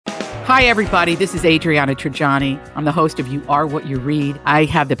Hi, everybody. This is Adriana Trajani. I'm the host of You Are What You Read. I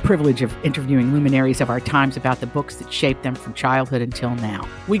have the privilege of interviewing luminaries of our times about the books that shaped them from childhood until now.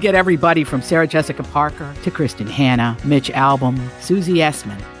 We get everybody from Sarah Jessica Parker to Kristen Hanna, Mitch Albom, Susie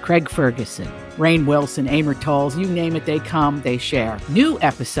Essman, Craig Ferguson, Rainn Wilson, Amor Tolls, you name it, they come, they share. New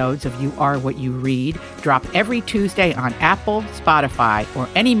episodes of You Are What You Read drop every Tuesday on Apple, Spotify, or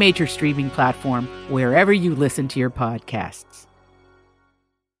any major streaming platform wherever you listen to your podcasts.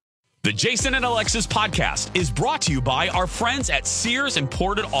 The Jason and Alexis podcast is brought to you by our friends at Sears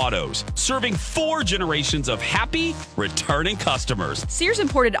Imported Autos, serving 4 generations of happy, returning customers. Sears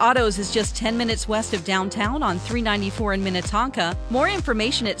Imported Autos is just 10 minutes west of downtown on 394 in Minnetonka. More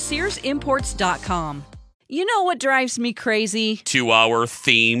information at SearsImports.com. You know what drives me crazy? 2-hour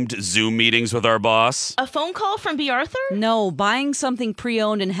themed Zoom meetings with our boss. A phone call from B. Arthur? No, buying something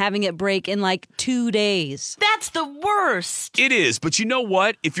pre-owned and having it break in like 2 days. That's the worst. It is, but you know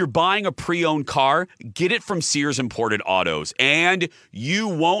what? If you're buying a pre-owned car, get it from Sears Imported Autos, and you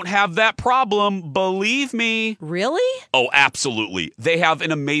won't have that problem, believe me. Really? Oh, absolutely. They have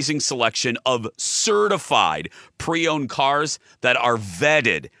an amazing selection of certified pre-owned cars that are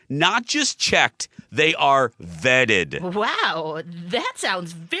vetted, not just checked. They are vetted. Wow, that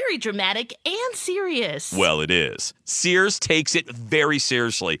sounds very dramatic and serious. Well, it is. Sears takes it very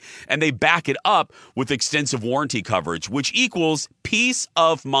seriously, and they back it up with extensive warranty coverage, which equals peace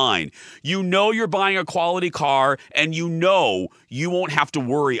of mind. You know you're buying a quality car, and you know you won't have to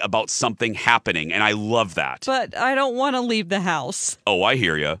worry about something happening, and I love that. But I don't want to leave the house. Oh, I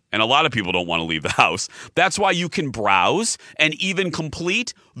hear you. And a lot of people don't want to leave the house. That's why you can browse and even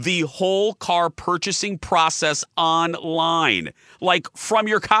complete the whole car purchasing process online, like from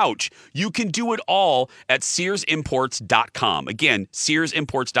your couch. You can do it all at SearsImports.com. Again,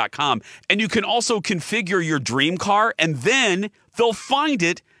 SearsImports.com. And you can also configure your dream car, and then they'll find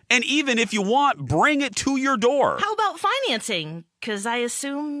it. And even if you want, bring it to your door. How about financing? Because I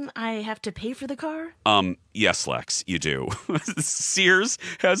assume I have to pay for the car? Yes, Lex, you do. Sears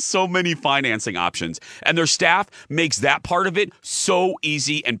has so many financing options, and their staff makes that part of it so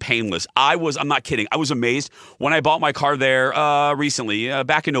easy and painless. I'm not kidding. I was amazed when I bought my car there recently,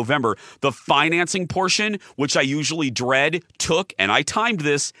 back in November. The financing portion, which I usually dread, took, and I timed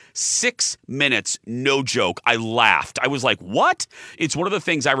this, 6 minutes. No joke. I laughed. I was like, what? It's one of the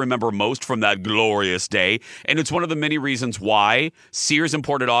things I remember most from that glorious day, and it's one of the many reasons why Sears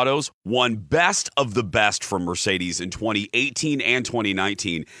Imported Autos won Best of the Best from Mercedes in 2018 and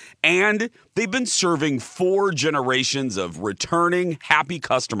 2019. And they've been serving 4 generations of returning happy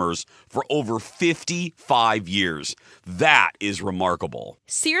customers for over 55 years. That is remarkable.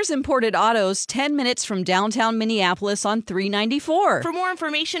 Sears Imported Autos, 10 minutes from downtown Minneapolis on 394. For more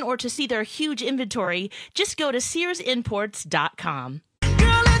information or to see their huge inventory, just go to SearsImports.com.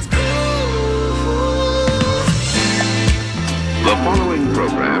 The following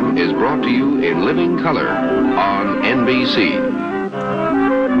program is brought to you in living color on NBC.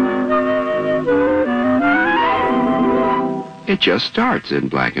 It just starts in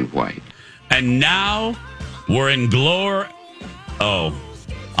black and white. And now we're in Oh,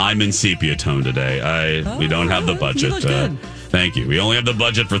 I'm in sepia tone today. We don't have the budget. You look good. Thank you. We only have the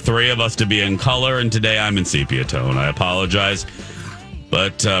budget for 3 of us to be in color, and today I'm in sepia tone. I apologize.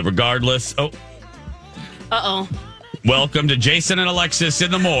 But regardless... Uh-oh. Welcome to Jason and Alexis in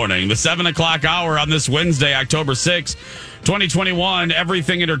the morning, the 7 o'clock hour on this Wednesday, October 6th, 2021.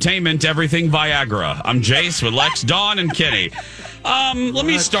 Everything entertainment, everything Viagra. I'm Jace with Lex, Dawn, and Kenny. Let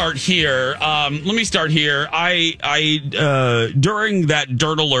me start here. I during that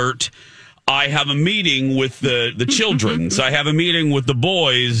Dirt Alert, I have a meeting with the children. So I have a meeting with the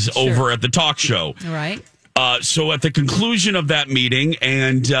boys over at the talk show. All right. So at the conclusion of that meeting,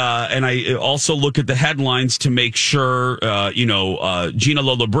 and I also look at the headlines to make sure, Gina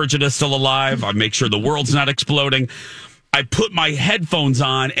Lollobrigida is still alive. I make sure the world's not exploding. I put my headphones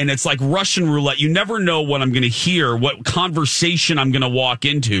on, and it's like Russian roulette. You never know what I'm going to hear, what conversation I'm going to walk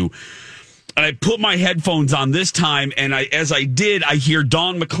into. And I put my headphones on this time, and as I did, I hear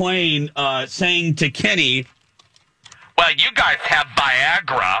Don McLean saying to Kenny, "Well, you guys have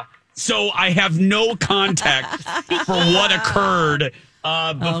Viagra." So I have no context for what occurred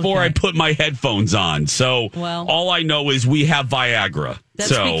before I put my headphones on. So all I know is we have Viagra. That's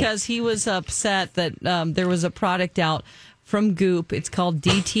because he was upset that there was a product out from Goop. It's called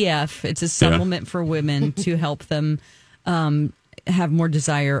DTF. It's a supplement for women to help them have more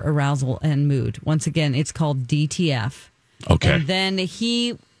desire, arousal, and mood. Once again, it's called DTF. Okay. And then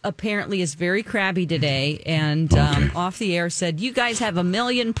he apparently is very crabby today and off the air said, you guys have a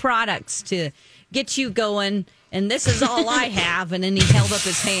million products to get you going and this is all I have. And then he held up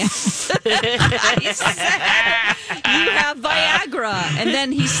his hand. He said, you have Viagra. And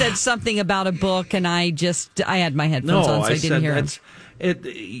then he said something about a book, and I had my headphones on, so I didn't hear him.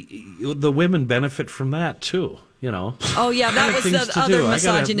 The women benefit from that, too. Oh, yeah, that was the other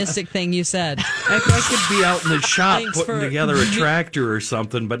misogynistic thing you said. I could be out in the shop putting together a tractor or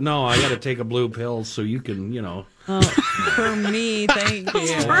something, but no, I got to take a blue pill so you can, Oh, for me, thank you.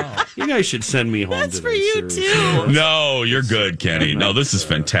 You guys should send me home. That's to for this you, series. too. No, you're good, Kenny. No, this is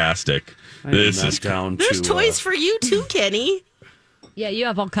fantastic. This is down. There's toys for you, too, Kenny. Yeah, you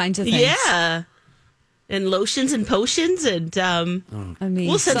have all kinds of things. Yeah. And lotions and potions, and I mean,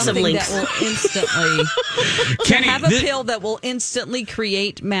 we'll send some links. That will instantly Kenny, have a pill that will instantly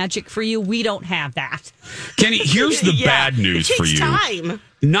create magic for you. We don't have that. Kenny, here's the bad news it for takes you. Time.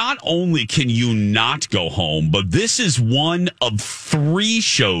 Not only can you not go home, but this is one of 3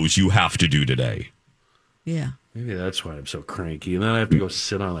 shows you have to do today. Yeah. Maybe that's why I'm so cranky. And then I have to go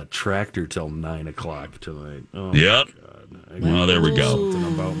sit on a tractor till 9 o'clock tonight. Oh, Yep. God. Well, there we go.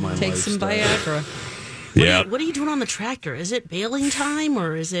 Something about my Take some lifestyle. Viagra. Yeah. What are you doing on the tractor? Is it baling time,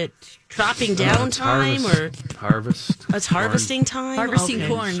 or is it chopping down time, or harvest? it's harvesting time? Harvesting Okay.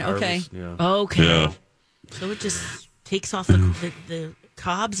 corn. Okay. Harvest, yeah. Okay. Yeah. So it just takes off the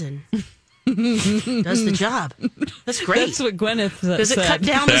cobs and does the job. That's great. That's what Gwyneth said. Does it cut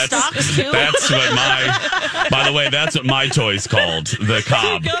down the stalks too? That's what by the way, that's what my toy's called, the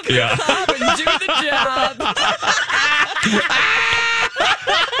cob. Pick up the cob and do the job.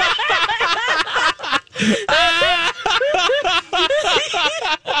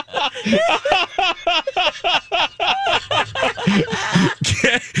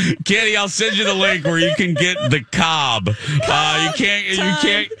 Kenny, I'll send you the link where you can get the cob.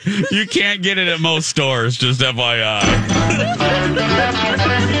 You can't get it at most stores. Just FYI.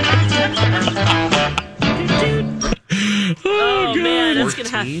 Oh man, it's gonna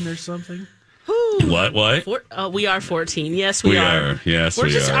 14 have or something? What? we are 14. Yes, we are. Yes, We're we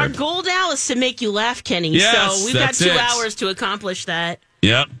just are. our goal now is to make you laugh, Kenny. Yes, so we've got that's 2 it. hours to accomplish that.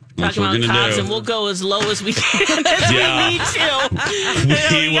 Yep. That's Talking what we're about gonna cobs, do. and we'll go as low as we can as Yeah. we need to.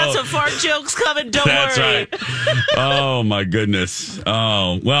 We got some fart jokes coming. Don't That's worry. right. Oh my goodness.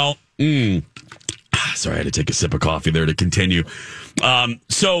 Oh well. Sorry, I had to take a sip of coffee there to continue.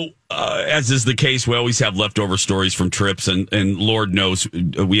 As is the case, we always have leftover stories from trips, and Lord knows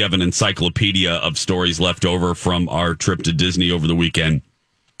we have an encyclopedia of stories left over from our trip to Disney over the weekend.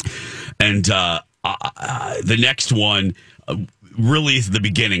 And the next one really is the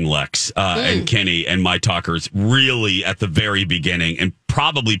beginning, Lex, and Kenny and my talkers, really at the very beginning, and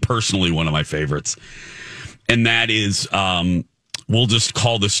probably personally one of my favorites. And that is, we'll just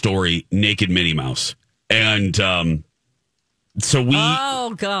call the story Naked Minnie Mouse. And so we...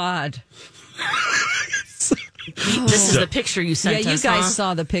 Oh, God. This is the picture you sent us. Yeah, you guys huh?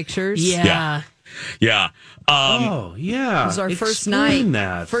 saw the pictures. Yeah. Yeah. Oh, yeah. It was our first Explain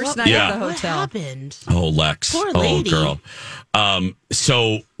night. That. First night Yeah. at the What hotel. happened? Oh, Lex. Poor lady. Oh, girl.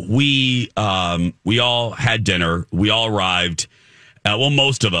 So we all had dinner. We all arrived.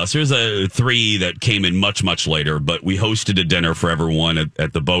 Most of us. There's 3 that came in much, much later, but we hosted a dinner for everyone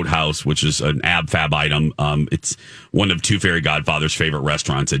at the Boathouse, which is an ab-fab item. It's one of 2 fairy godfathers' favorite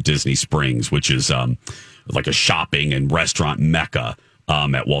restaurants at Disney Springs, which is like a shopping and restaurant mecca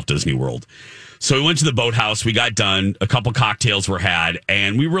at Walt Disney World. So we went to the Boathouse. We got done. A couple cocktails were had,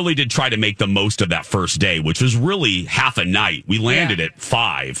 and we really did try to make the most of that first day, which was really half a night. We landed at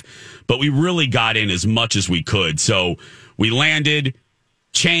 5, but we really got in as much as we could. So we landed,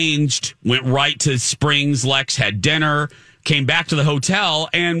 changed, went right to Springs. Lex had dinner, came back to the hotel,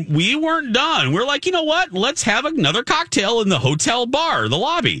 and we weren't done. We're like, you know what? Let's have another cocktail in the hotel bar, the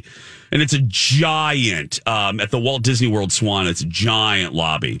lobby. And it's a giant, at the Walt Disney World Swan, it's a giant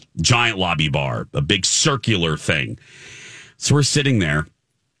lobby bar, a big circular thing. So we're sitting there,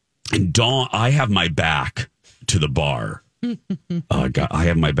 and Dawn, I have my back to the bar. I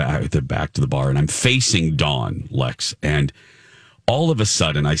have my back to the bar, and I'm facing Dawn, Lex. And all of a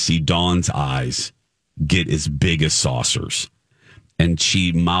sudden, I see Dawn's eyes get as big as saucers. And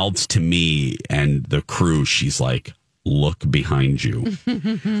she mouths to me and the crew, she's like, "Look behind you."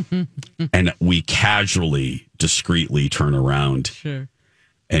 And we casually, discreetly turn around. Sure.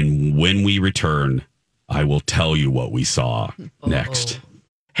 And when we return, I will tell you what we saw next.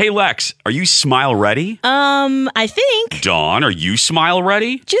 Hey, Lex, are you smile ready? I think. Dawn, are you smile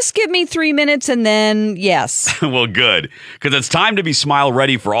ready? Just give me 3 minutes and then yes. Well, good, because it's time to be smile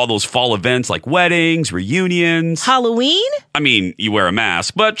ready for all those fall events like weddings, reunions. Halloween? I mean, you wear a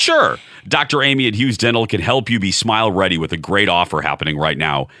mask, but sure. Dr. Amy at Hughes Dental can help you be smile ready with a great offer happening right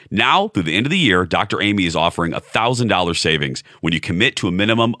now. Now, through the end of the year, Dr. Amy is offering $1,000 savings when you commit to a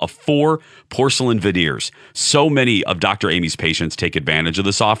minimum of 4 porcelain veneers. So many of Dr. Amy's patients take advantage of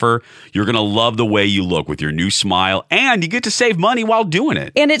this offer. You're going to love the way you look with your new smile, and you get to save money while doing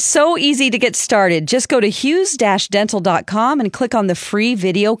it. And it's so easy to get started. Just go to hughes-dental.com and click on the free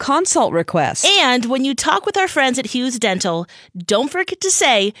video consult request. And when you talk with our friends at Hughes Dental, don't forget to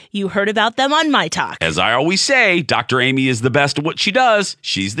say you heard about them on My Talk. As I always say, Dr. Amy is the best at what she does.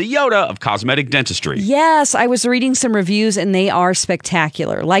 She's the Yoda of cosmetic dentistry. Yes, I was reading some reviews and they are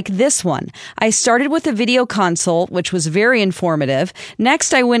spectacular, like this one. I started with a video consult, which was very informative.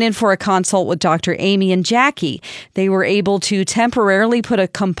 Next, I went in for a consult with Dr. Amy and Jackie. They were able to temporarily put a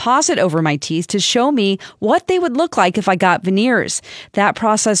composite over my teeth to show me what they would look like if I got veneers. That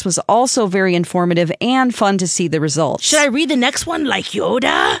process was also very informative and fun to see the results. Should I read the next one like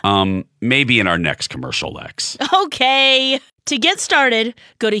Yoda? Maybe in our next commercial, Lex. Okay. To get started,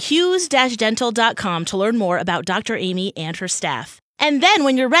 go to hughes-dental.com to learn more about Dr. Amy and her staff. And then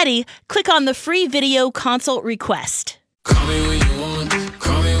when you're ready, click on the free video consult request. Call me when you want,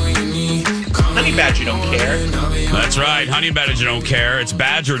 call me when you need. Honey Badger don't care. That's right. Honey Badger don't care. It's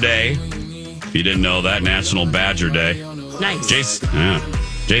Badger Day. If you didn't know that, National Badger Day. Nice. Jason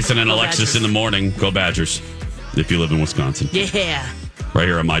and Go Alexis Badgers. in the morning. Go Badgers. If you live in Wisconsin. Yeah. Right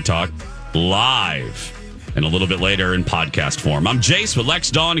here on My Talk. Live. And a little bit later in podcast form. I'm Jace with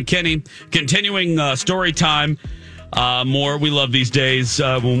Lex, Dawn, and Kenny. Continuing story time. More. We love these days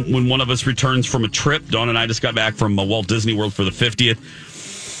when one of us returns from a trip. Dawn and I just got back from Walt Disney World for the 50th.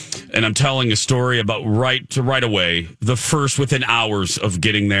 And I'm telling a story about right away, the first within hours of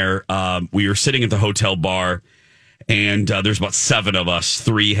getting there. We were sitting at the hotel bar, and there's about 7 of us.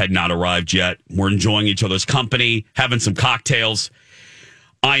 3 had not arrived yet. We're enjoying each other's company, having some cocktails.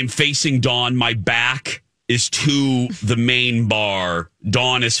 I'm facing Dawn. My back is to the main bar.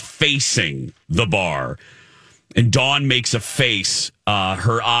 Dawn is facing the bar. And Dawn makes a face.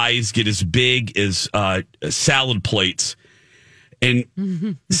 Her eyes get as big as salad plates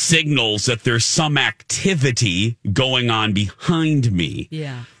and signals that there's some activity going on behind me.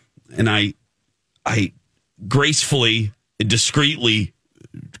 Yeah. And I gracefully, discreetly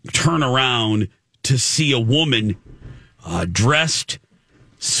turn around to see a woman dressed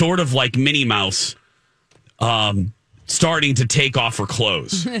sort of like Minnie Mouse, starting to take off her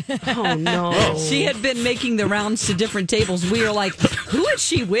clothes. Oh, no. She had been making the rounds to different tables. We were like, who is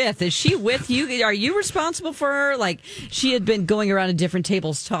she with? Is she with you? Are you responsible for her? Like, she had been going around to different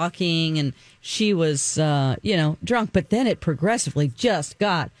tables talking, and she was, drunk. But then it progressively just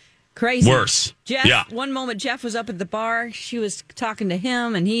got crazy. Worse. Jeff, one moment Jeff was up at the bar. She was talking to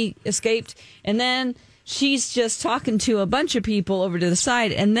him, and he escaped. And then she's just talking to a bunch of people over to the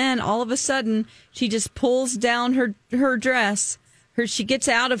side, and then all of a sudden she just pulls down her dress. She gets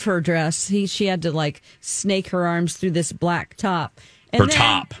out of her dress. She had to like snake her arms through this black top. And her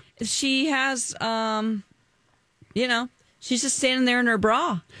top. She has, she's just standing there in her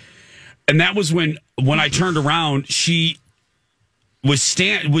bra. And that was when I turned around, she was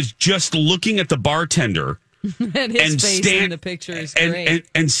just looking at the bartender. And his face in the picture is great.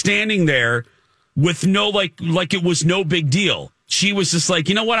 And standing there with no, like it was no big deal. She was just like,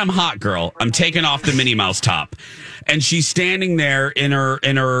 you know what? I'm hot, girl. I'm taking off the Minnie Mouse top. And she's standing there in her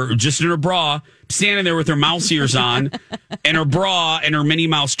bra, standing there with her mouse ears on and her bra and her Minnie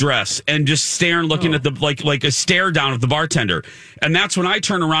Mouse dress and just staring, looking at the, like a stare down at the bartender. And that's when I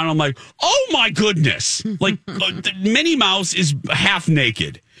turn around and I'm like, oh my goodness. Like Minnie Mouse is half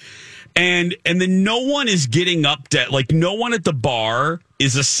naked. And then no one is getting up no one at the bar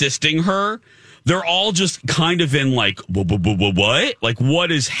is assisting her. They're all just kind of in like, what? Like,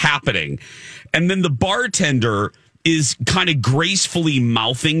 what is happening? And then the bartender is kind of gracefully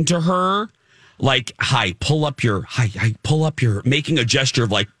mouthing to her, like, pull up your, making a gesture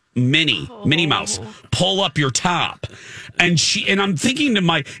of like, Minnie Mouse, pull up your top. And I'm thinking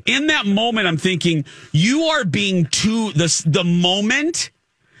in that moment, I'm thinking, you are being the moment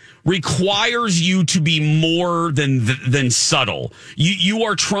requires you to be more than subtle. You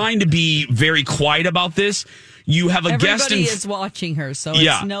are trying to be very quiet about this. you have a guest. Everybody is watching her, so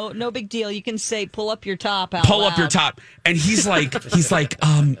it's no big deal. You can say, pull up your top out Pull loud. up your top. And he's like,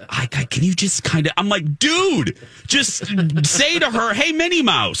 can you just kind of, I'm like, dude, just say to her, hey, Minnie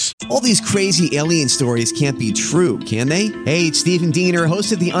Mouse. All these crazy alien stories can't be true, can they? Hey, it's Stephen Diener,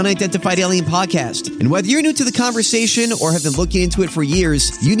 host of the Unidentified Alien Podcast. And whether you're new to the conversation or have been looking into it for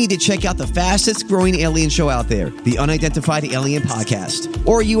years, you need to check out the fastest growing alien show out there, the Unidentified Alien Podcast,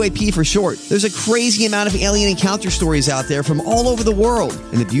 or UAP for short. There's a crazy amount of alien encounter stories out there from all over the world.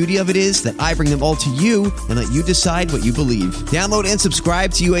 And the beauty of it is that I bring them all to you and let you decide what you believe. Download and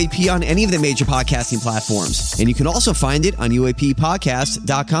subscribe to UAP on any of the major podcasting platforms. And you can also find it on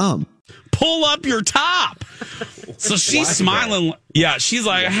UAPpodcast.com. Pull up your top. So she's smiling. Yeah, she's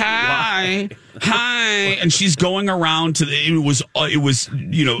like, hi. And she's going around to it was,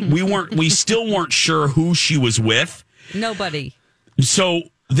 we still weren't sure who she was with. Nobody. So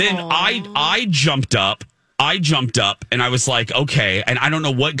then I jumped up and I was like, okay. And I don't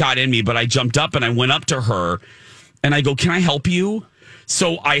know what got in me, but I jumped up and I went up to her and I go, can I help you?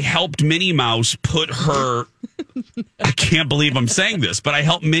 So I helped Minnie Mouse put her, I can't believe I'm saying this, but I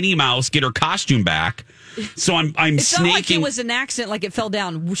helped Minnie Mouse get her costume back. So I'm It's snaking. not like it was an accident, like it fell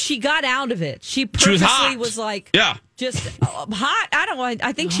down. She got out of it. She purposely was like, yeah. Just hot.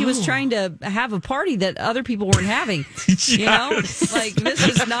 I think she was trying to have a party that other people weren't having. You know, like this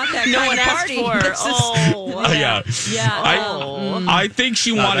is not that kind of party. I think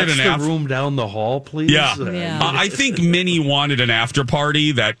she wanted that's an the after room down the hall, please. Yeah. I think Minnie wanted an after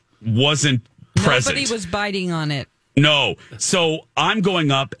party that wasn't present. Nobody was biting on it. No. So I'm going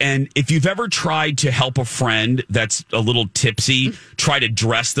up, and if you've ever tried to help a friend that's a little tipsy try to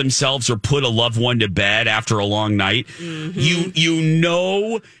dress themselves or put a loved one to bed after a long night, you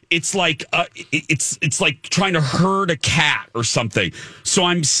know it's like it's like trying to herd a cat or something. So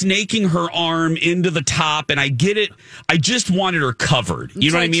I'm snaking her arm into the top, and I get it. I just wanted her covered.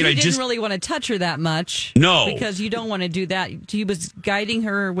 You know what I mean? I didn't really want to touch her that much. No, because you don't want to do that. He was guiding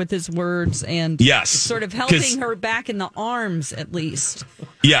her with his words and sort of helping her back in the arms at least.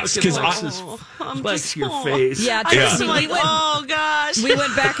 Yes, because flex your face. Yeah, oh gosh, we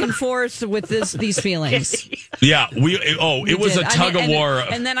went back and forth with these feelings. Yeah, it was a tug of war.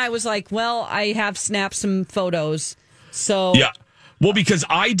 And then I was like, well, I have snapped some photos, so yeah. Well, because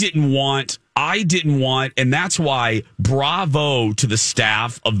I didn't want, and that's why bravo to the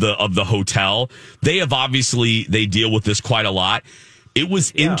staff of the hotel. They deal with this quite a lot. It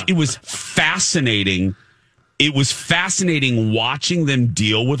was fascinating. It was fascinating watching them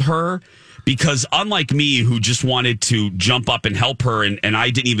deal with her because unlike me, who just wanted to jump up and help her, and I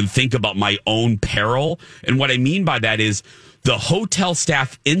didn't even think about my own peril. And what I mean by that is the hotel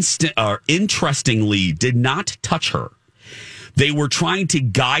staff interestingly did not touch her. They were trying to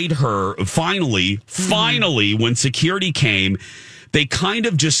guide her. Finally, when security came, they kind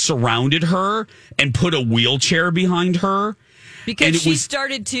of just surrounded her and put a wheelchair behind her. Because she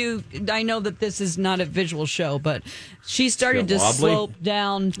started to, I know that this is not a visual show, but she started to slope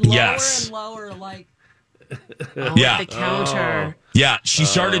down lower and lower, like. The counter. Yeah, she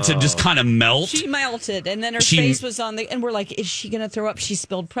started to just kind of melt. She melted, and then her face was on and we're like, is she going to throw up? She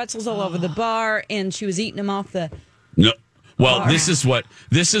spilled pretzels all over the bar, and she was eating them off the. No. Well, this is what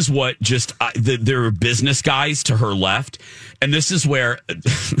just there are business guys to her left, and this is where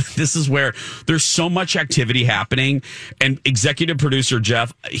there's so much activity happening, and executive producer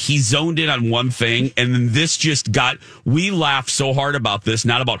Jeff, he zoned in on one thing, and then this just we laughed so hard about this,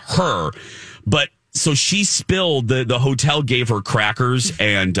 not about her, but so she spilled the hotel gave her crackers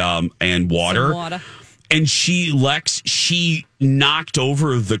and water. And she knocked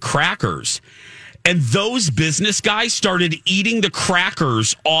over the crackers. And those business guys started eating the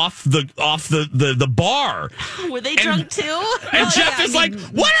crackers off the bar. Were they drunk too? And Jeff is like,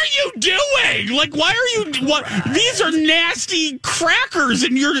 "What are you doing? Like, why are you? What? These are nasty crackers,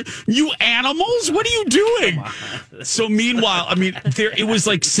 and you animals. What are you doing?" So meanwhile, I mean, it was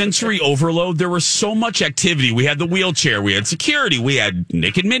like sensory overload. There was so much activity. We had the wheelchair, we had security, we had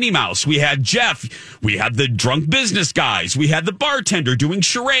Nick and Minnie Mouse, we had Jeff, we had the drunk business guys, we had the bartender doing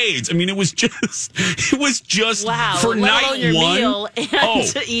charades. I mean, it was just wow, for night one. Meal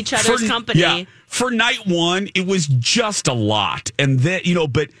and each other's company. Yeah, for night one, it was just a lot, and then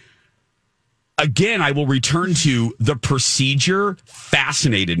but. Again, I will return to the procedure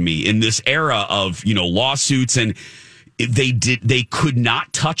fascinated me in this era of, lawsuits, and they could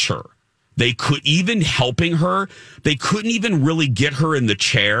not touch her. They could even helping her. They couldn't even really get her in the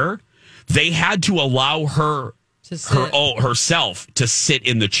chair. They had to allow her herself to sit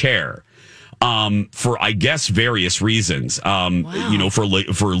in the chair. for, I guess, various reasons. You know, for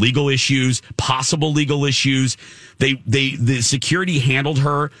legal issues, possible legal issues. The security handled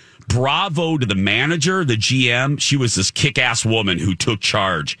her. Bravo to the manager, the GM. She was this kick-ass woman who took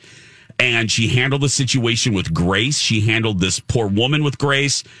charge. And she handled the situation with grace. She handled this poor woman with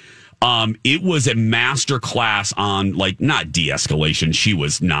grace. It was a master class on, like, not de-escalation. She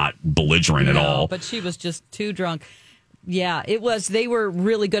was not belligerent at all. But she was just too drunk. Yeah, it was. They were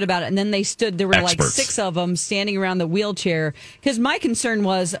really good about it. And then there were Experts. like 6 of them standing around the wheelchair. Because my concern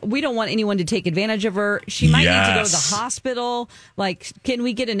was, we don't want anyone to take advantage of her. She might need to go to the hospital. Like, can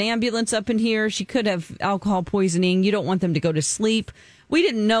we get an ambulance up in here? She could have alcohol poisoning. You don't want them to go to sleep. We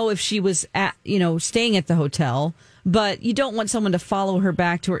didn't know if she was staying at the hotel. But you don't want someone to follow her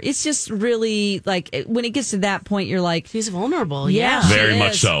back to her. It's just really, like, when it gets to that point, you're like... She's vulnerable, yeah. Very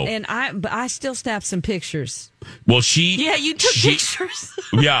much so. And I still snapped some pictures. Well, you took pictures.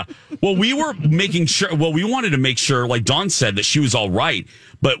 Yeah. Well, we were making sure... Well, we wanted to make sure, like Dawn said, that she was all right.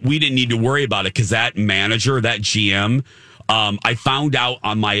 But we didn't need to worry about it because that manager, that GM... I found out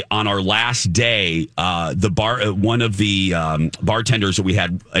on our last day, one of the bartenders that we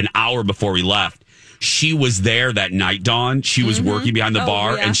had an hour before we left, she was there that night, Dawn. She was working behind the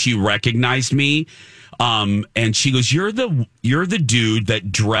bar, and she recognized me. And she goes, "You're the dude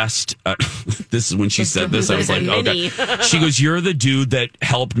that dressed." This is when she said this. I was like, "Okay." She goes, "You're the dude that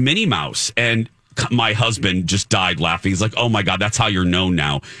helped Minnie Mouse." And my husband just died laughing. He's like, "Oh my God, that's how you're known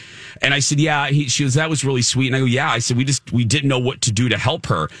now." And I said, "Yeah." She goes, "That was really sweet." And I go, "Yeah." I said, "We didn't know what to do to help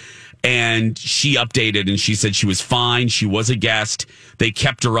her." And she updated and she said she was fine. She was a guest. They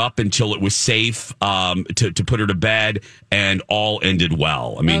kept her up until it was safe to put her to bed, and all ended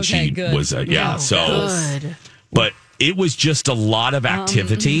well. I mean, okay, good. was Good. But it was just a lot of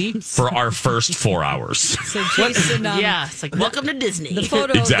activity for our first 4 hours. So Jason, it's like welcome to Disney. The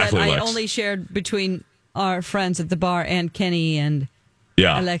photo Exactly, that I Lex. only shared between our friends at the bar and Kenny and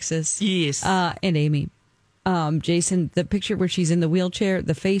Alexis, Yes, and Amy. Jason, the picture where she's in the wheelchair,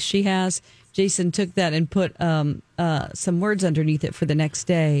 the face she has, Jason took that and put some words underneath it for the next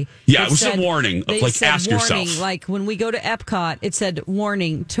day. Yeah, it was a warning. They Like, said ask warning, yourself. like when we go to Epcot, it said,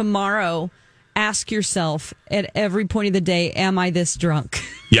 warning, tomorrow, ask yourself at every point of the day, am I this drunk?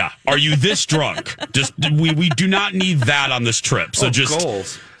 Yeah. Are you this drunk? Just we do not need that on this trip. So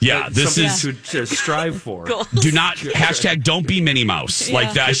goals. Yeah, this something to strive for. Do not hashtag don't be Minnie Mouse.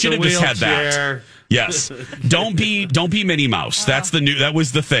 Like that. I should have just had that. Yes. Don't be Minnie Mouse. That's that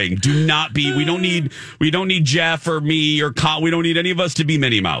was the thing. Do not be. We don't need Jeff or me or Con. We don't need any of us to be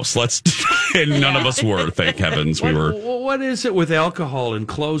Minnie Mouse. And none of us were, thank heavens. We were. What is it with alcohol and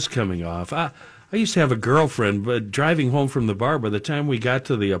clothes coming off? I used to have a girlfriend, but driving home from the bar, by the time we got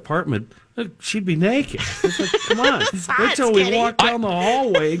to the apartment, she'd be naked. It's like, come on. Wait till we walk down the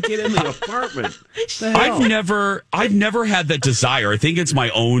hallway and get in the apartment. The hell? I've never had that desire. I think it's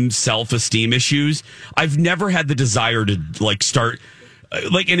my own self-esteem issues. I've never had the desire to start.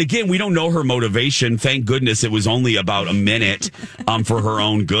 And again, we don't know her motivation. Thank goodness it was only about a minute for her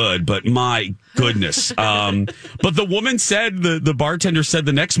own good. But my goodness. But the woman said, the bartender said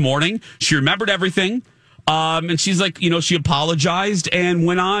the next morning, she remembered everything. And she's like, she apologized and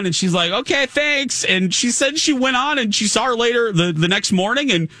went on. And she's like, okay, thanks. And she said she went on and she saw her later the next morning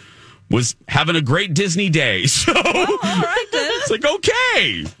and was having a great Disney day. So all right, then. It's like,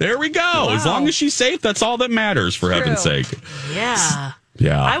 okay, there we go. Wow. As long as she's safe, that's all that matters, for heaven's sake. Yeah.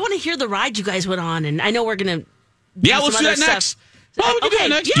 Yeah. I want to hear the ride you guys went on, and I know we're going to let's do that next. Oh, we can do that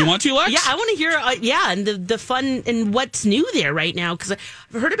next. Yeah. Do you want to, Lex? Yeah, I want to hear, and the fun and what's new there right now, because I've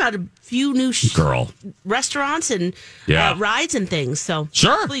heard about a few new restaurants and rides and things. So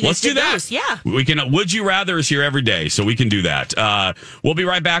sure, let's do that. Those. Yeah. We can. Would You Rather is here every day, so we can do that. We'll be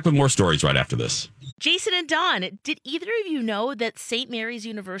right back with more stories right after this. Jason and Dawn, did either of you know that St. Mary's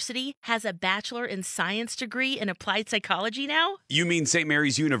University has a Bachelor in Science degree in Applied Psychology now? You mean St.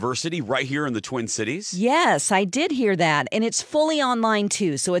 Mary's University right here in the Twin Cities? Yes, I did hear that. And it's fully online,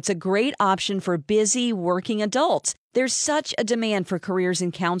 too, so it's a great option for busy working adults. There's such a demand for careers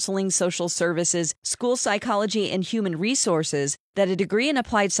in counseling, social services, school psychology, and human resources that a degree in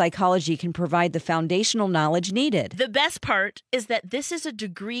applied psychology can provide the foundational knowledge needed. The best part is that this is a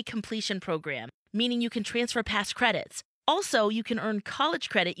degree completion program, meaning you can transfer past credits. Also, you can earn college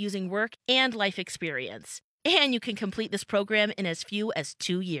credit using work and life experience. And you can complete this program in as few as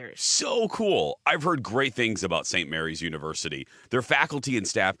 2 years. So cool. I've heard great things about St. Mary's University. Their faculty and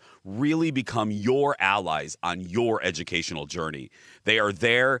staff really become your allies on your educational journey. They are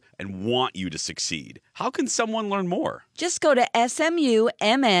there and want you to succeed. How can someone learn more? Just go to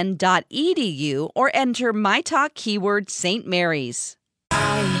smumn.edu or enter my talk keyword St. Mary's.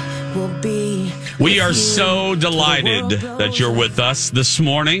 I will be We are so delighted that you're with us this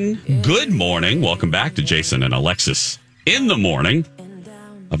morning. Good morning. Welcome back to Jason and Alexis in the morning.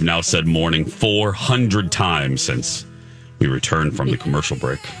 I've now said morning 400 times since we returned from the commercial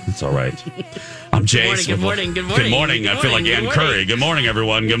break. It's all right. I'm Jason. Good morning. Good morning. I feel like Ann Curry. Good morning,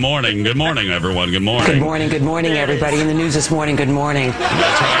 everyone. Good morning. Good morning, everyone. Good morning. Good morning, everybody. In the news this morning, good morning.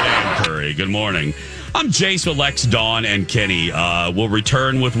 That's right, Ann Curry. Good morning. I'm Jace with Lex, Dawn, and Kenny. We'll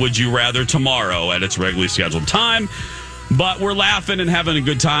return with Would You Rather tomorrow at its regularly scheduled time. But we're laughing and having a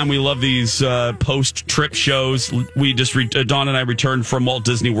good time. We love these post-trip shows. We just, Dawn and I returned from Walt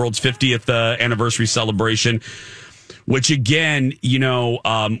Disney World's 50th anniversary celebration, which again,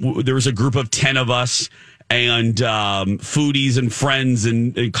 there was a group of 10 of us and foodies and friends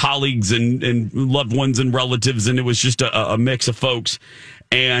and colleagues and loved ones and relatives. And it was just a mix of folks.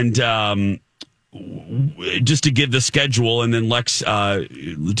 And just to give the schedule, and then Lex,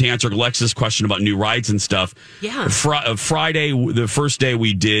 to answer Lex's question about new rides and stuff. Yeah. Friday, the first day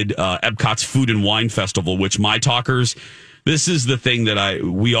we did Epcot's Food and Wine Festival, which my talkers, this is the thing that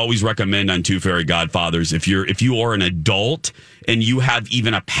we always recommend on Two Fairy Godfathers. If you are an adult and you have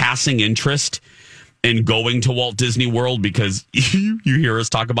even a passing interest in going to Walt Disney World, because you hear us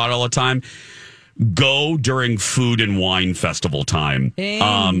talk about it all the time, go during Food and Wine Festival time.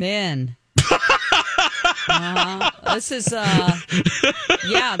 Amen. This is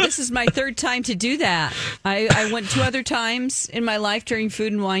this is my third time to do that. I went 2 other times in my life during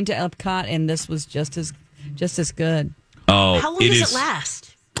Food and Wine to Epcot, and this was just as good. Oh, how long does it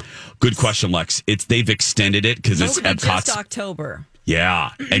last? Good question, Lex. They've extended it because it's Epcot's just October. Yeah,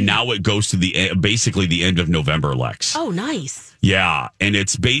 and now it goes to basically the end of November, Lex. Oh, nice. Yeah, and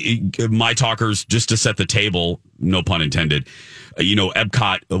it's my talkers, just to set the table, no pun intended.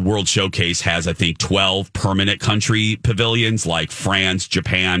 Epcot World Showcase has, I think, 12 permanent country pavilions like France,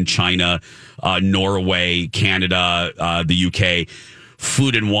 Japan, China, Norway, Canada, the UK.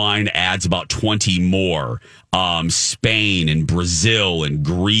 Food and Wine adds about 20 more. Spain and Brazil and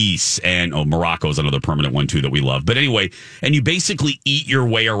Greece and Morocco is another permanent one too that we love. But anyway, and you basically eat your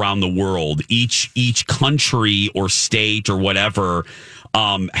way around the world. Each country or state or whatever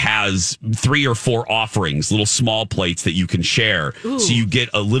has 3 or 4 offerings, little small plates that you can share. Ooh. So you get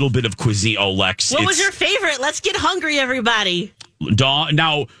a little bit of cuisine. Oh, Lex, what was your favorite? Let's get hungry, everybody. Dawn,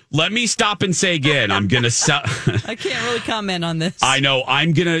 now let me stop and say again, I'm going to... I can't really comment on this. I know.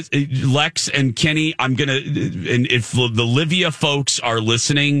 I'm going to... Lex and Kenny, I'm going to... And if the Livia folks are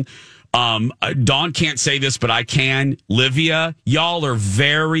listening, Dawn can't say this, but I can. Livia, y'all are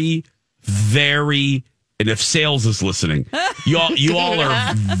very, very... And if sales is listening, you all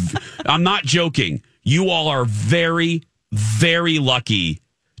are... I'm not joking. You all are very, very lucky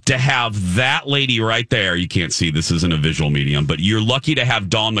to have that lady right there. You can't see, this isn't a visual medium, but you're lucky to have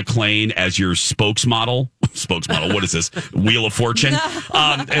Dawn McClain as your spokesmodel. What is this? Wheel of Fortune?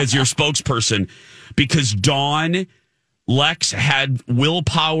 As your spokesperson, because Dawn, Lex had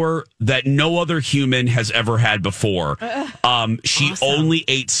willpower that no other human has ever had before. She only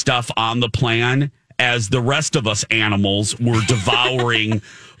ate stuff on the plan as the rest of us animals were devouring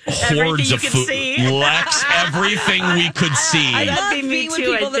hordes of food. Lex, everything we could see. I love being with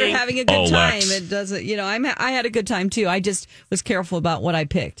people that are having a good time. It doesn't, I had a good time too. I just was careful about what I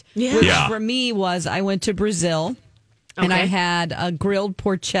picked. Yeah. Which for me was, I went to Brazil and I had a grilled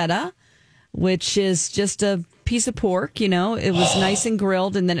porchetta, which is just a piece of pork. It was nice and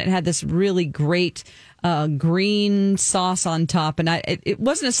grilled, and then it had this really great green sauce on top, and it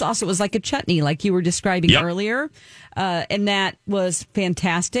wasn't a sauce, it was like a chutney like you were describing earlier, and that was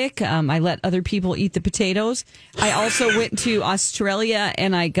fantastic. I let other people eat the potatoes. I also went to Australia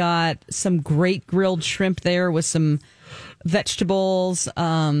and I got some great grilled shrimp there with some vegetables.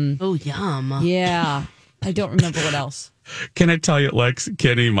 Oh, yum. Yeah, I don't remember what else. Can I tell you, Lex,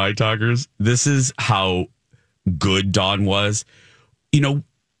 Kenny, my talkers, this is how good Dawn was.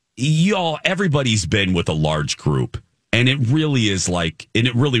 Everybody's been with a large group, and it really is like, and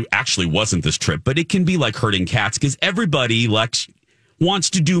it really actually wasn't this trip, but it can be like herding cats because everybody, Lex,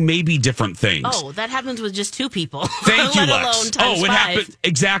 wants to do maybe different things. Oh, that happens with just 2 people. Thank you, Let Lex. alone times 5. Happened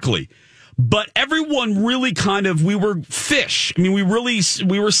exactly. But everyone really we were fish. I mean, we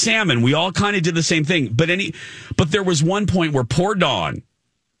were salmon. We all kind of did the same thing. But there was one point where poor Dawn,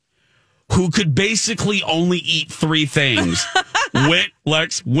 who could basically only eat 3 things,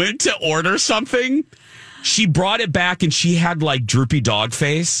 went to order something. She brought it back and she had like droopy dog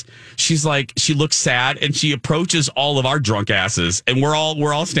face. She's like, she looks sad, and she approaches all of our drunk asses, and we're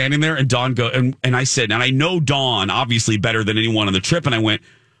all standing there, and Dawn and I said, and I know Dawn obviously better than anyone on the trip, and I went,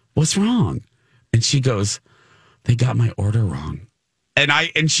 what's wrong? And she goes, they got my order wrong.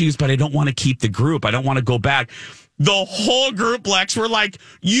 And she was, but I don't want to keep the group. I don't want to go back. The whole group, Lex, were like,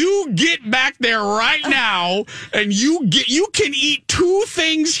 you get back there right now, and you can eat 2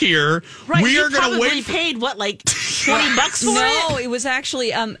 things here. Right, we you are going to wait. Paid what, like $20 for it? No, it was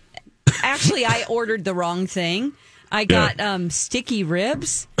actually I ordered the wrong thing. I got sticky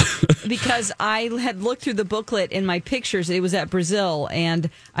ribs because I had looked through the booklet in my pictures. It was at Brazil,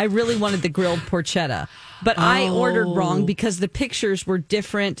 and I really wanted the grilled porchetta. But I ordered wrong because the pictures were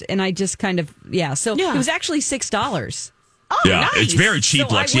different, and I just kind of, So it was actually $6. Oh, yeah, nice. It's very cheap,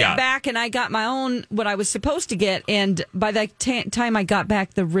 so Lex. I went back and I got my own, what I was supposed to get, and by the time I got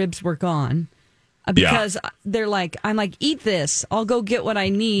back, the ribs were gone. Because they're like, I'm like, eat this. I'll go get what I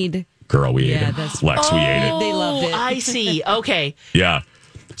need. Girl, we ate it. Lex, we ate it. They loved it. I see. Okay. Yeah.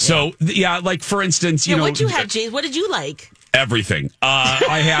 So, like, for instance, you know. What you had, James? What did you like? Everything.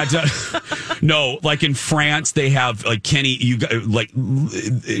 I had no, like in France, they have like Kenny.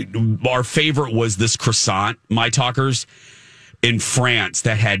 Our favorite was this croissant, My Talkers, in France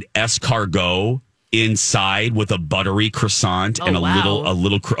that had escargot inside with a buttery croissant and a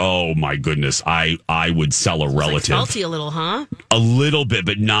little. Oh my goodness, I would sell a relative. Like salty a little, huh? A little bit,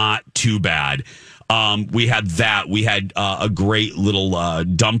 but not too bad. We had that. We had a great little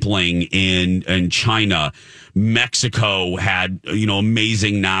dumpling in China. Mexico had,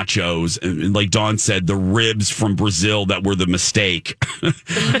 amazing nachos. And like Dawn said, the ribs from Brazil that were the mistake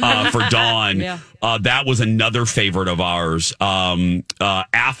for Dawn. That was another favorite of ours.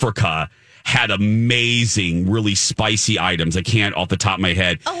 Africa had amazing, really spicy items. I can't off the top of my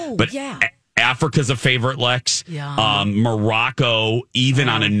head. Africa's a favorite, Lex. Yeah. Morocco, even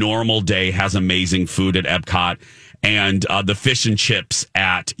on a normal day, has amazing food at Epcot. And the fish and chips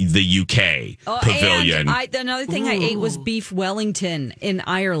at the UK Pavilion. And another thing I ate was beef Wellington in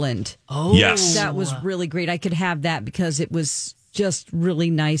Ireland. Oh, yes. That was really great. I could have that because it was just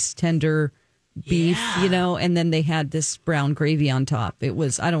really nice, tender beef, and then they had this brown gravy on top. It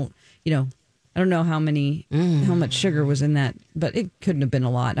was, I don't know how much sugar was in that, but it couldn't have been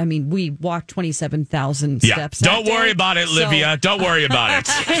a lot. I mean, we walked 27,000 steps. Don't worry about it, Livia. Don't worry about it.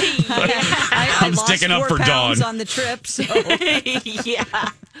 I'm sticking up for Dawn on the trip. So.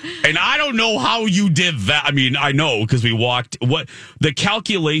 And I don't know how you did that. I mean, I know because we walked. What the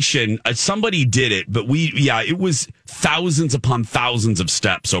calculation? Somebody did it, but it was thousands upon thousands of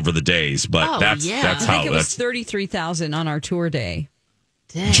steps over the days. But that's how. I think it was 33,000 on our tour day.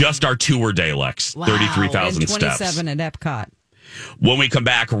 Dang. Just our tour day, Lex. Wow. 33,000 steps. 27 at Epcot. When we come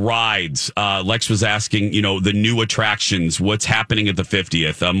back, rides. Lex was asking, the new attractions. What's happening at the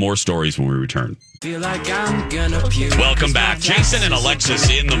 50th? More stories when we return. Welcome back. Jason and Alexis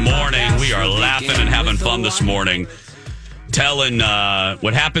in the morning. We are laughing and having fun this morning. Telling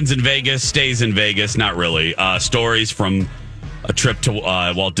what happens in Vegas stays in Vegas. Not really. Stories from a trip to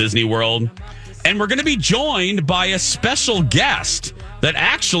Walt Disney World. And we're going to be joined by a special guest that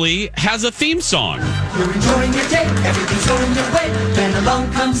actually has a theme song. You're enjoying your day, everything's going your way. Then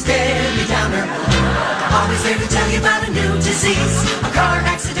along comes Debbie Downer. Always there to tell you about a new disease, a car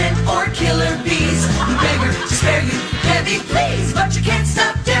accident or killer bees. You beg her to spare you, Debbie, please, but you can't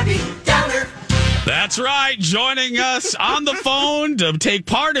stop Debbie Downer. That's right. Joining us on the phone to take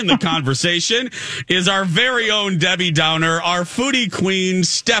part in the conversation is our very own Debbie Downer, our foodie queen,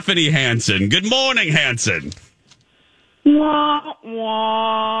 Stephanie Hansen. Good morning, Hansen. Wah,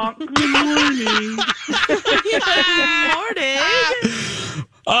 wah. Good morning. Good morning.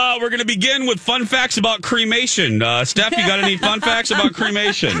 We're going to begin with fun facts about cremation. Steph, you got any fun facts about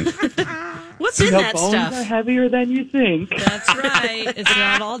cremation? What's in that bones stuff? are heavier than you think. That's right. It's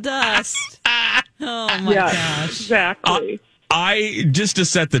not all dust. Oh, my gosh. Exactly. I just to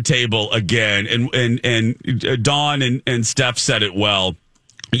set the table again, and Dawn and Steph said it well.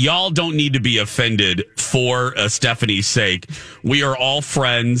 Y'all don't need to be offended for Stephanie's sake. We are all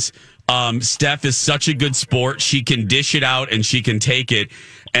friends. Steph is such a good sport. She can dish it out and she can take it.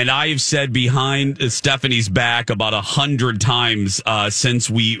 And I have said behind Stephanie's back about 100 times since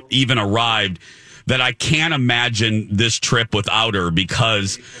we even arrived that I can't imagine this trip without her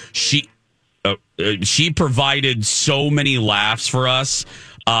because she provided so many laughs for us.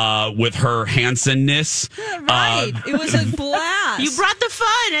 With her Hansen-ness. Right. It was a blast. You brought the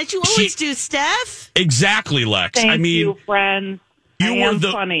fun, as you always do, Steph. Exactly, Lex. Thank you, friends. I am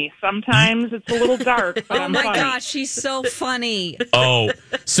funny. Sometimes it's a little dark, but I'm funny. Oh, my gosh. She's so funny. Oh,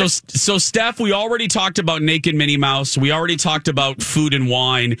 so Steph, we already talked about Naked Minnie Mouse. We already talked about food and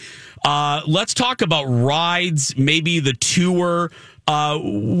wine. Let's talk about rides, maybe the tour.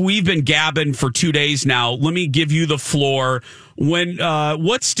 we've been gabbing for 2 days now. Let me give you the floor.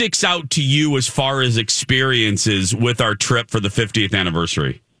 What sticks out to you as far as experiences with our trip for the 50th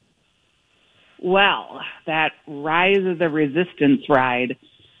anniversary? Well, that Rise of the Resistance ride.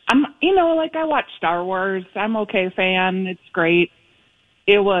 I watch Star Wars. I'm okay fan. It's great.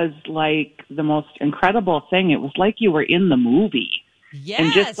 It was like the most incredible thing. It was like you were in the movie. Yes.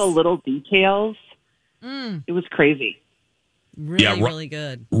 And just the little details. It was crazy. Really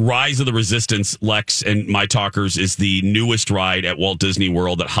good. Rise of the Resistance, Lex and my talkers, is the newest ride at Walt Disney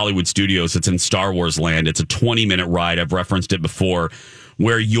World at Hollywood Studios. It's in Star Wars land. It's a 20-minute ride. I've referenced it before,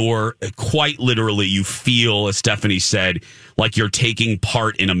 where you're quite literally, you feel, as Stephanie said, like you're taking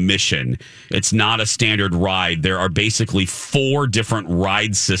part in a mission. It's not a standard ride. There are basically 4 different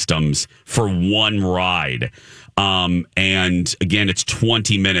ride systems for one ride. And again, it's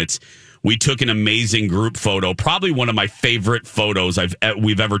 20 minutes. We took an amazing group photo, probably one of my favorite photos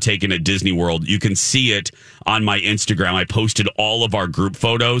we've ever taken at Disney World. You can see it on my Instagram. I posted all of our group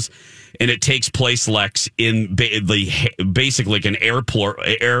photos, and it takes place, Lex, in basically like an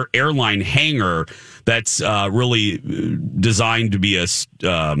airline hangar that's really designed to be a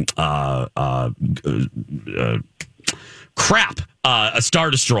Star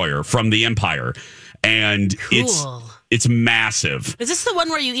Destroyer from the Empire. And Cool. It's massive. Is this the one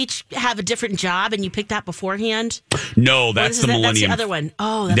where you each have a different job and you pick that beforehand? No, that's the Millennium. That's the other one.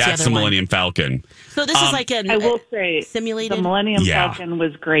 Oh, that's the Millennium Falcon. So this is like I will say, simulated. the Millennium Falcon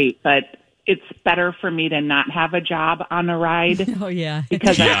was great, but it's better for me to not have a job on a ride. Oh, yeah.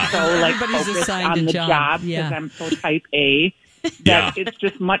 Because I'm so Everybody's focused assigned on a the job. because I'm so type A. That it's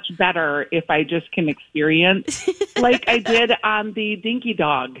just much better if I just can experience like I did on the Dinky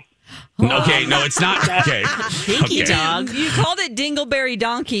Dog. Okay, no, it's not. Okay. Dinky Dog. You called it Dingleberry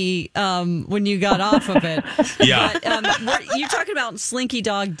Donkey when you got off of it. Yeah. But, you're talking about Slinky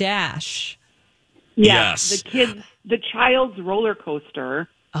Dog Dash. Yes. The child's roller coaster.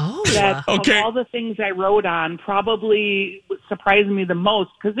 Oh, that of all the things I rode on, probably surprised me the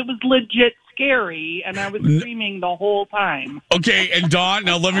most because it was legit scary, and I was screaming the whole time. Okay, and Dawn,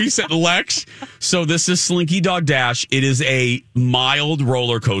 now let me set Lex. So this is Slinky Dog Dash. It is a mild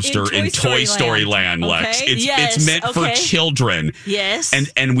roller coaster in Toy Story Land, Lex. Okay. It's meant for children. Yes.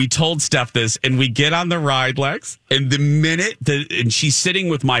 And we told Steph this, and we get on the ride, Lex, and the minute and she's sitting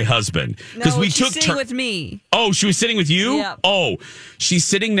with my husband No, she's sitting with me. Oh, she was sitting with you? Yeah. Oh, she's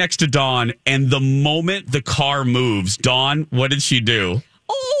sitting next to Dawn, and the moment the car moves, Dawn, what did she do?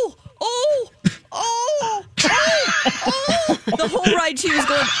 The whole ride she was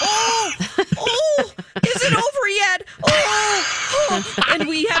going, is it over yet? And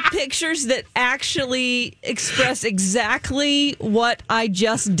we have pictures that actually express exactly what I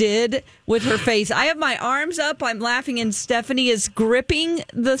just did with her face. I have my arms up, I'm laughing, and Stephanie is gripping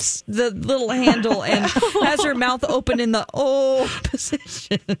the little handle and has her mouth open in the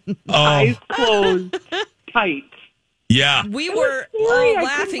position. Eyes closed, tight. Yeah. We were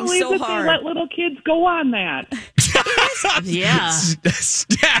laughing so hard. They let little kids go on that. Yeah.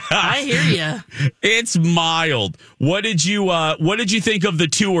 I hear you. It's mild. What did you think of the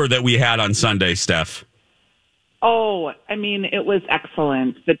tour that we had on Sunday, Steph? Oh, I mean, it was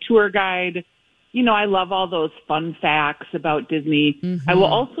excellent. The tour guide, I love all those fun facts about Disney. Mm-hmm. I will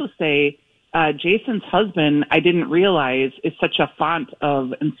also say Jason's husband, I didn't realize, is such a font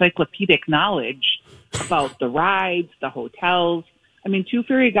of encyclopedic knowledge about the rides, the hotels. I mean, Two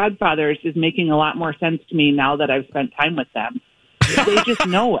Fairy Godfathers is making a lot more sense to me now that I've spent time with them. They just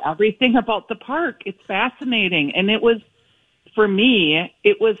know everything about the park. It's fascinating. And it was, for me,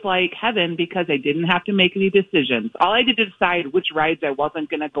 it was like heaven because I didn't have to make any decisions. All I did to decide which rides I wasn't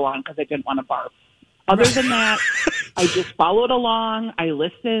going to go on because I didn't want to barf. Other than that, I just followed along. I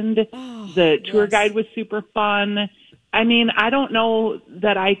listened. The tour guide was super fun. I mean, I don't know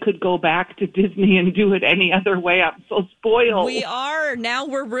that I could go back to Disney and do it any other way. I'm so spoiled. We are. Now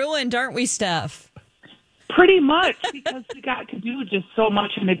we're ruined, aren't we, Steph? Pretty much, because we got to do just so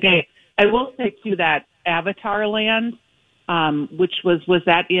much in a day. I will say, too, that Avatar Land, which was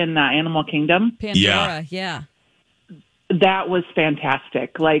that in Animal Kingdom? Pandora, yeah. That was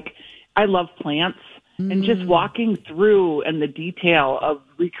fantastic. Like, I love plants. And just walking through and the detail of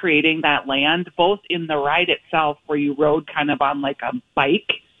recreating that land, both in the ride itself where you rode kind of on like a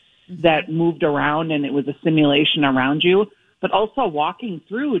bike that moved around and it was a simulation around you, but also walking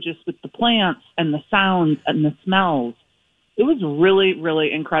through just with the plants and the sounds and the smells. It was really,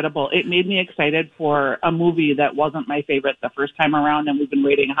 really incredible. It made me excited for a movie that wasn't my favorite the first time around, and we've been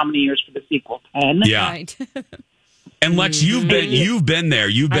waiting how many years for the sequel? 10? Yeah. Right. And Lex, you've been there.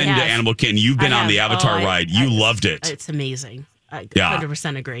 You've been to Animal Kingdom. You've been on the Avatar ride. You loved it. It's amazing. I Yeah.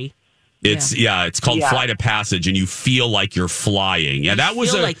 100% agree. It's called Flight of Passage, and you feel like you're flying. Yeah, that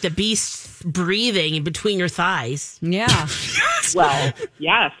was feel like the beast breathing in between your thighs. Yeah. Well,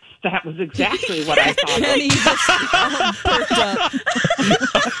 yes, that was exactly what I thought. Kenny just perked up.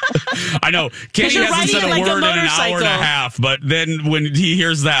 I know. Kenny you're hasn't said a riding it like a word in an hour and a motorcycle. half, but then when he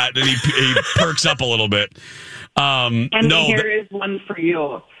hears that, then he perks up a little bit. And here is one for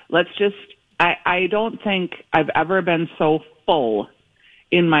you. I don't think I've ever been so full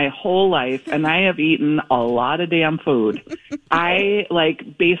in my whole life, and I have eaten a lot of damn food. I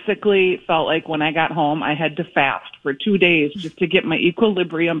basically felt like when I got home, I had to fast for 2 days just to get my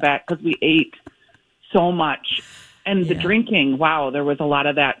equilibrium back because we ate so much. And the drinking, wow, there was a lot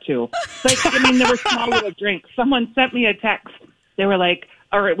of that too. There were small little drinks. Someone sent me a text. They were like,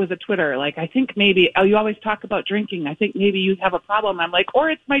 or it was a Twitter, I think maybe, you always talk about drinking. I think maybe you have a problem. I'm like, or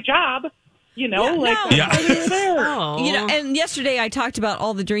it's my job. And yesterday I talked about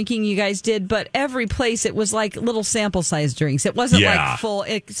all the drinking you guys did, but every place it was like little sample size drinks. It wasn't like full,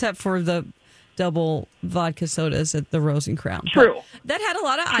 except for the double vodka sodas at the Rose and Crown. True. But that had a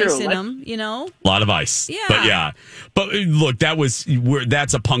lot of ice in them, A lot of ice. Yeah. But look,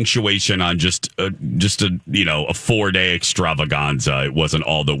 that's a punctuation on just a 4-day extravaganza. It wasn't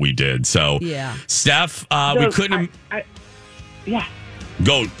all that we did. So Steph, we couldn't.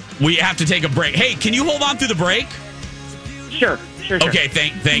 Go. We have to take a break. Hey, can you hold on through the break? Sure. Okay,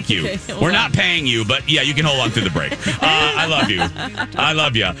 thank you. Okay, we're not paying you, but yeah, you can hold on through the break. I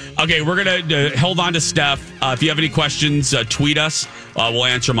love you. Okay, we're going to hold on to Steph. If you have any questions, tweet us. We'll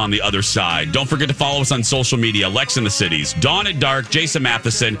answer them on the other side. Don't forget to follow us on social media. Lex in the Cities, Dawn at Dark, Jason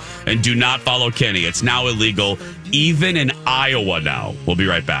Matheson, and do not follow Kenny. It's now illegal, even in Iowa now. We'll be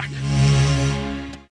right back.